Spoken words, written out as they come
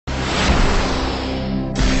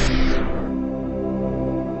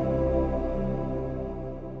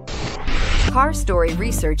Car Story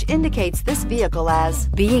research indicates this vehicle as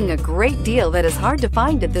being a great deal that is hard to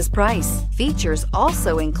find at this price. Features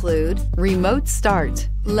also include remote start,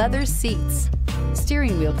 leather seats,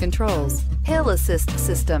 steering wheel controls, hill assist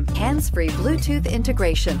system, hands-free Bluetooth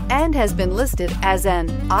integration, and has been listed as an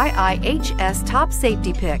IIHS top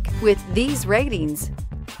safety pick with these ratings.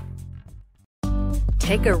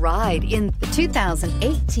 Take a ride in the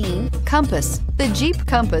 2018 Compass. The Jeep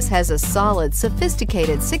Compass has a solid,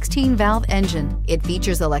 sophisticated 16-valve engine. It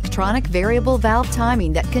features electronic variable valve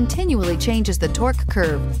timing that continually changes the torque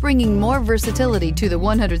curve, bringing more versatility to the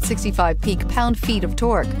 165 peak pound-feet of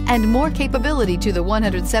torque and more capability to the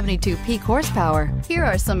 172 peak horsepower. Here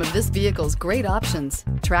are some of this vehicle's great options: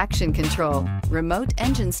 traction control, remote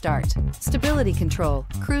engine start, stability control,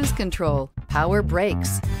 cruise control, power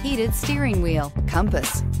brakes, heated steering wheel,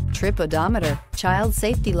 compass, trip odometer, child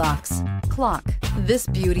safety locks, clock. This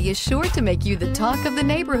beauty is sure to make you the talk of the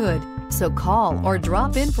neighborhood. So call or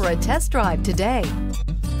drop in for a test drive today.